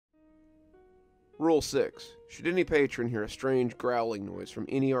Rule 6. Should any patron hear a strange growling noise from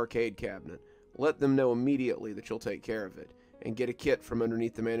any arcade cabinet, let them know immediately that you'll take care of it, and get a kit from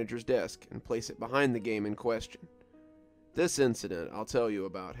underneath the manager's desk and place it behind the game in question. This incident I'll tell you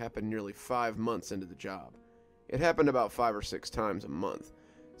about happened nearly 5 months into the job. It happened about 5 or 6 times a month.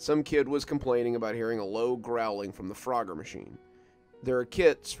 Some kid was complaining about hearing a low growling from the Frogger machine. There are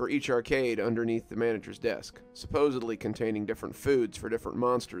kits for each arcade underneath the manager's desk, supposedly containing different foods for different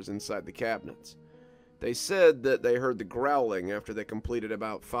monsters inside the cabinets. They said that they heard the growling after they completed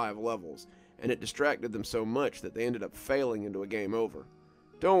about 5 levels, and it distracted them so much that they ended up failing into a game over.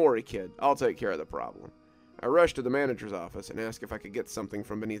 Don't worry, kid, I'll take care of the problem. I rushed to the manager's office and asked if I could get something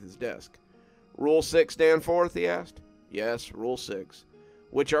from beneath his desk. Rule 6, Danforth, he asked. Yes, Rule 6.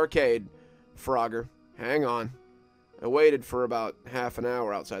 Which arcade? Frogger. Hang on. I waited for about half an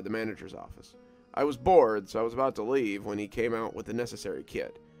hour outside the manager's office. I was bored, so I was about to leave when he came out with the necessary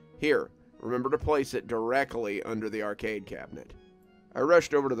kit. Here, remember to place it directly under the arcade cabinet. I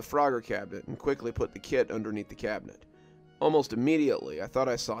rushed over to the Frogger cabinet and quickly put the kit underneath the cabinet. Almost immediately, I thought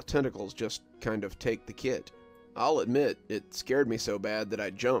I saw tentacles just kind of take the kit. I'll admit, it scared me so bad that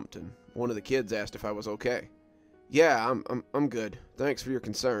I jumped, and one of the kids asked if I was okay. Yeah, I'm good. Thanks for your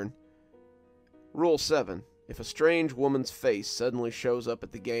concern. Rule 7. If a strange woman's face suddenly shows up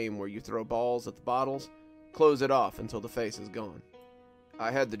at the game where you throw balls at the bottles, close it off until the face is gone. I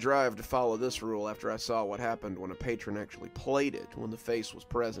had the drive to follow this rule after I saw what happened when a patron actually played it when the face was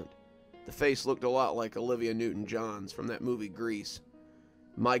present. The face looked a lot like Olivia Newton-John's from that movie Grease.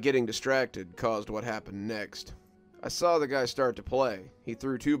 My getting distracted caused what happened next. I saw the guy start to play. He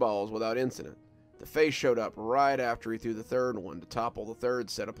threw 2 balls without incident. The face showed up right after he threw the third one to topple the third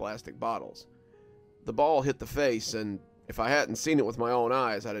set of plastic bottles. The ball hit the face, and if I hadn't seen it with my own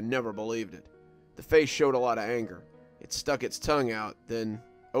eyes, I'd have never believed it. The face showed a lot of anger. It stuck its tongue out, then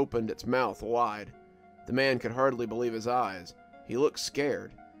opened its mouth wide. The man could hardly believe his eyes. He looked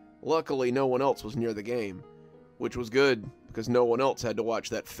scared. Luckily, no one else was near the game, which was good because no one else had to watch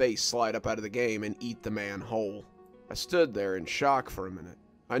that face slide up out of the game and eat the man whole. I stood there in shock for a minute.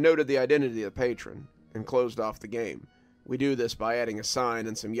 I noted the identity of the patron and closed off the game. We do this by adding a sign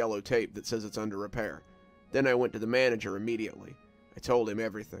and some yellow tape that says it's under repair. Then I went to the manager immediately. I told him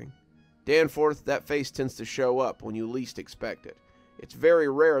everything. Danforth, that face tends to show up when you least expect it. It's very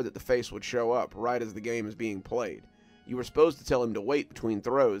rare that the face would show up right as the game is being played. You were supposed to tell him to wait between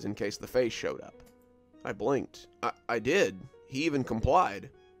throws in case the face showed up. I blinked. I did. He even complied.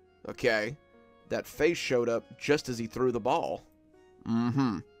 Okay. That face showed up just as he threw the ball.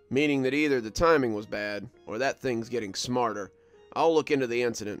 Meaning that either the timing was bad, or that thing's getting smarter. I'll look into the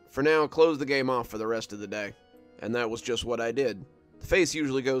incident. For now, close the game off for the rest of the day. And that was just what I did. The face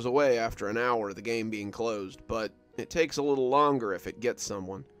usually goes away after an hour of the game being closed, but it takes a little longer if it gets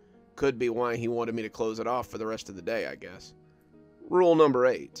someone. Could be why he wanted me to close it off for the rest of the day, I guess. Rule number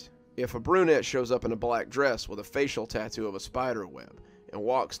 8. If a brunette shows up in a black dress with a facial tattoo of a spider web and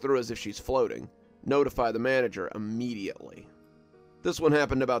walks through as if she's floating, notify the manager immediately. This one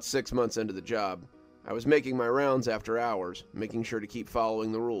happened about 6 months into the job. I was making my rounds after hours, making sure to keep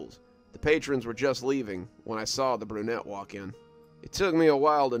following the rules. The patrons were just leaving when I saw the brunette walk in. It took me a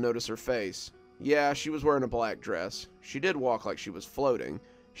while to notice her face. Yeah, she was wearing a black dress. She did walk like she was floating.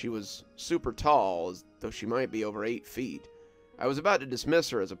 She was super tall, as though she might be over 8 feet. I was about to dismiss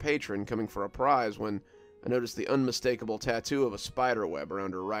her as a patron coming for a prize when I noticed the unmistakable tattoo of a spider web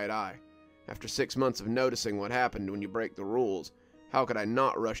around her right eye. After 6 months of noticing what happened when you break the rules, how could I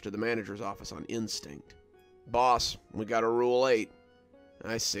not rush to the manager's office on instinct? Boss, we got a Rule 8.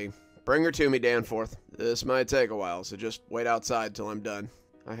 I see. Bring her to me, Danforth. This might take a while, so just wait outside till I'm done.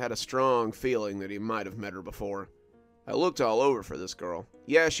 I had a strong feeling that he might have met her before. I looked all over for this girl.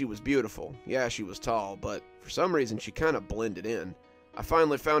 Yeah, she was beautiful. Yeah, she was tall, but for some reason she kind of blended in. I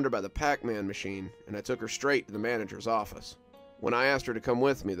finally found her by the Pac-Man machine, and I took her straight to the manager's office. When I asked her to come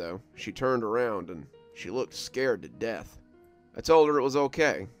with me, though, she turned around and she looked scared to death. I told her it was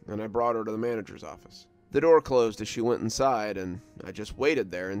okay, and I brought her to the manager's office. The door closed as she went inside, and I just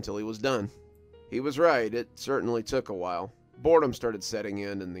waited there until he was done. He was right, it certainly took a while. Boredom started setting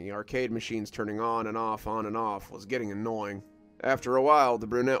in, and the arcade machines turning on and off was getting annoying. After a while, the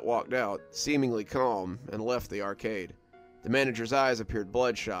brunette walked out, seemingly calm, and left the arcade. The manager's eyes appeared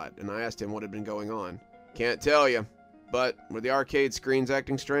bloodshot, and I asked him what had been going on. Can't tell you, but were the arcade screens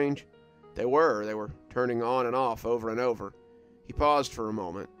acting strange? They were turning on and off over and over. He paused for a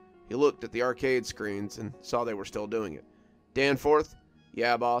moment. He looked at the arcade screens and saw they were still doing it. Danforth?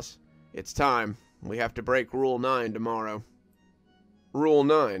 Yeah, boss. It's time. We have to break Rule 9 tomorrow. Rule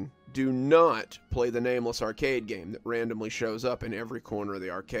 9. Do not play the nameless arcade game that randomly shows up in every corner of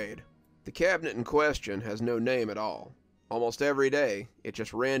the arcade. The cabinet in question has no name at all. Almost every day, it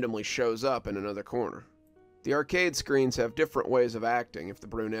just randomly shows up in another corner. The arcade screens have different ways of acting if the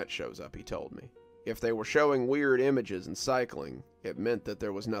brunette shows up, he told me. If they were showing weird images and cycling, it meant that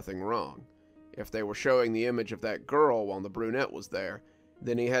there was nothing wrong. If they were showing the image of that girl while the brunette was there,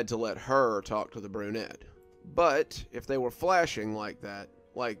 then he had to let her talk to the brunette. But if they were flashing like that,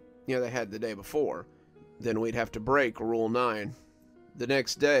 like they had the day before, then we'd have to break Rule 9. The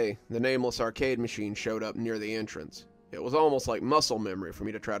next day, the nameless arcade machine showed up near the entrance. It was almost like muscle memory for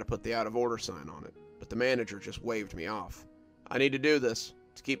me to try to put the out of order sign on it, but the manager just waved me off. I need to do this,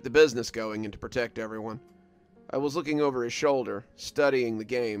 to keep the business going and to protect everyone. I was looking over his shoulder, studying the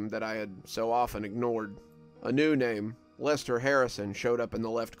game that I had so often ignored. A new name, Lester Harrison, showed up in the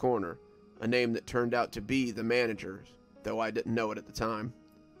left corner, a name that turned out to be the manager's, though I didn't know it at the time.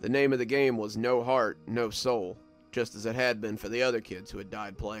 The name of the game was No Heart, No Soul, just as it had been for the other kids who had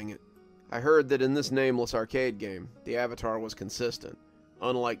died playing it. I heard that in this nameless arcade game, the avatar was consistent,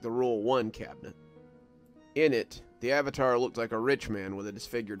 unlike the Rule 1 cabinet. In it, the avatar looked like a rich man with a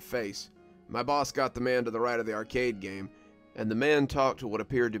disfigured face. My boss got the man to the right of the arcade game, and the man talked to what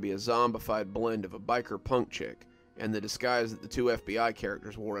appeared to be a zombified blend of a biker punk chick and the disguise that the two FBI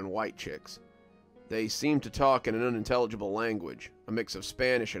characters wore in White Chicks. They seemed to talk in an unintelligible language, a mix of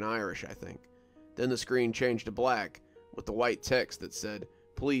Spanish and Irish, I think. Then the screen changed to black, with the white text that said,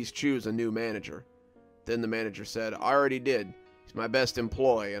 "Please choose a new manager." Then the manager said, "I already did. He's my best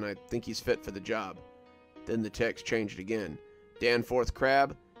employee, and I think he's fit for the job." Then the text changed again. "Danforth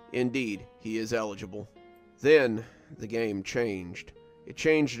Crab? Indeed, he is eligible." Then the game changed. It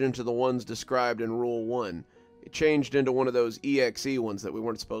changed into the ones described in Rule 1. It changed into one of those EXE ones that we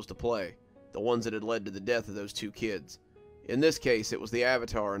weren't supposed to play, the ones that had led to the death of those two kids. In this case, it was the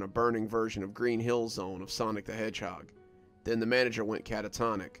avatar in a burning version of Green Hill Zone of Sonic the Hedgehog. Then the manager went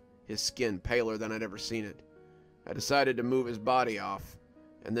catatonic, his skin paler than I'd ever seen it. I decided to move his body off,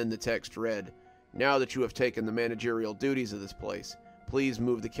 and then the text read, "Now that you have taken the managerial duties of this place, please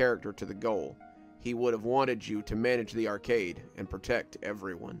move the character to the goal. He would have wanted you to manage the arcade and protect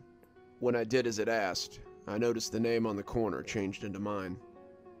everyone." When I did as it asked, I noticed the name on the corner changed into mine.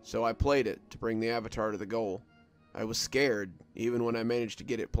 So I played it to bring the avatar to the goal. I was scared, even when I managed to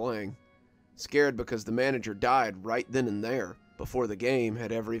get it playing. Scared because the manager died right then and there, before the game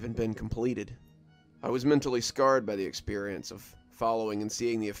had ever even been completed. I was mentally scarred by the experience of following and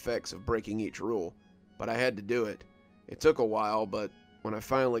seeing the effects of breaking each rule, but I had to do it. It took a while, but when I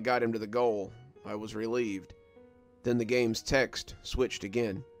finally got him to the goal, I was relieved. Then the game's text switched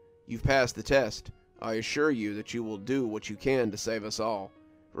again. "You've passed the test. I assure you that you will do what you can to save us all.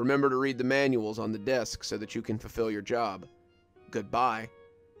 Remember to read the manuals on the desk so that you can fulfill your job. Goodbye."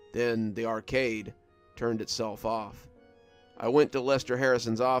 Then the arcade turned itself off. I went to Lester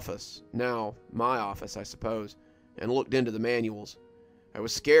Harrison's office, now my office, I suppose, and looked into the manuals. I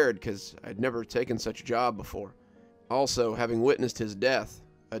was scared because I'd never taken such a job before. Also, having witnessed his death,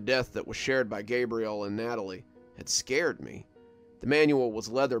 a death that was shared by Gabriel and Natalie, had scared me. The manual was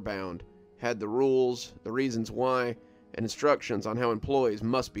leather-bound, had the rules, the reasons why, and instructions on how employees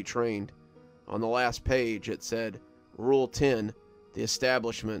must be trained. On the last page it said, "Rule 10, the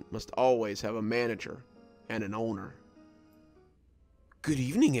establishment must always have a manager and an owner." Good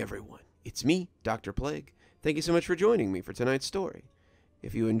evening, everyone. It's me, Dr. Plague. Thank you so much for joining me for tonight's story.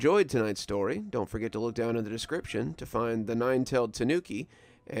 If you enjoyed tonight's story, don't forget to look down in the description to find the NineTailedTanuki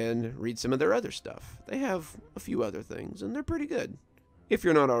and read some of their other stuff. They have a few other things, and they're pretty good. If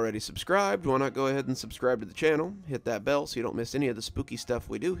you're not already subscribed, why not go ahead and subscribe to the channel, hit that bell so you don't miss any of the spooky stuff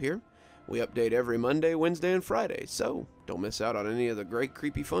we do here. We update every Monday, Wednesday, and Friday, so don't miss out on any of the great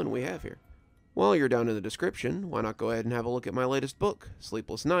creepy fun we have here. While you're down in the description, why not go ahead and have a look at my latest book,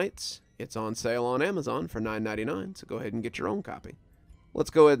 Sleepless Nights. It's on sale on Amazon for $9.99, so go ahead and get your own copy. Let's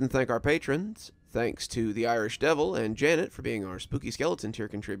go ahead and thank our patrons. Thanks to the Irish Devil and Janet for being our Spooky Skeleton tier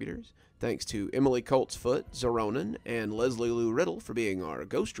contributors. Thanks to Emily Coltsfoot, Xaronana, and Leslie Lou Riddle for being our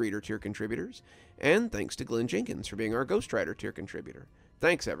Ghost Reader tier contributors. And thanks to Glen Jenkins for being our Ghost Rider tier contributor.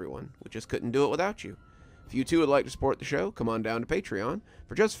 Thanks, everyone. We just couldn't do it without you. If you too would like to support the show, come on down to Patreon.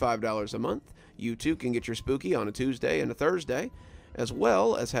 For just $5 a month, you too can get your spooky on a Tuesday and a Thursday, as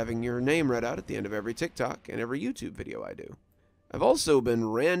well as having your name read out at the end of every TikTok and every YouTube video I do. I've also been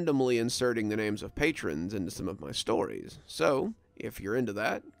randomly inserting the names of patrons into some of my stories, so if you're into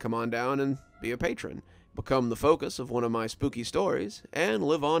that, come on down and be a patron. Become the focus of one of my spooky stories, and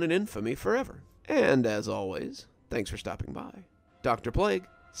live on in infamy forever. And as always, thanks for stopping by. Dr. Plague,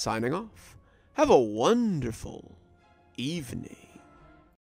 signing off. Have a wonderful evening.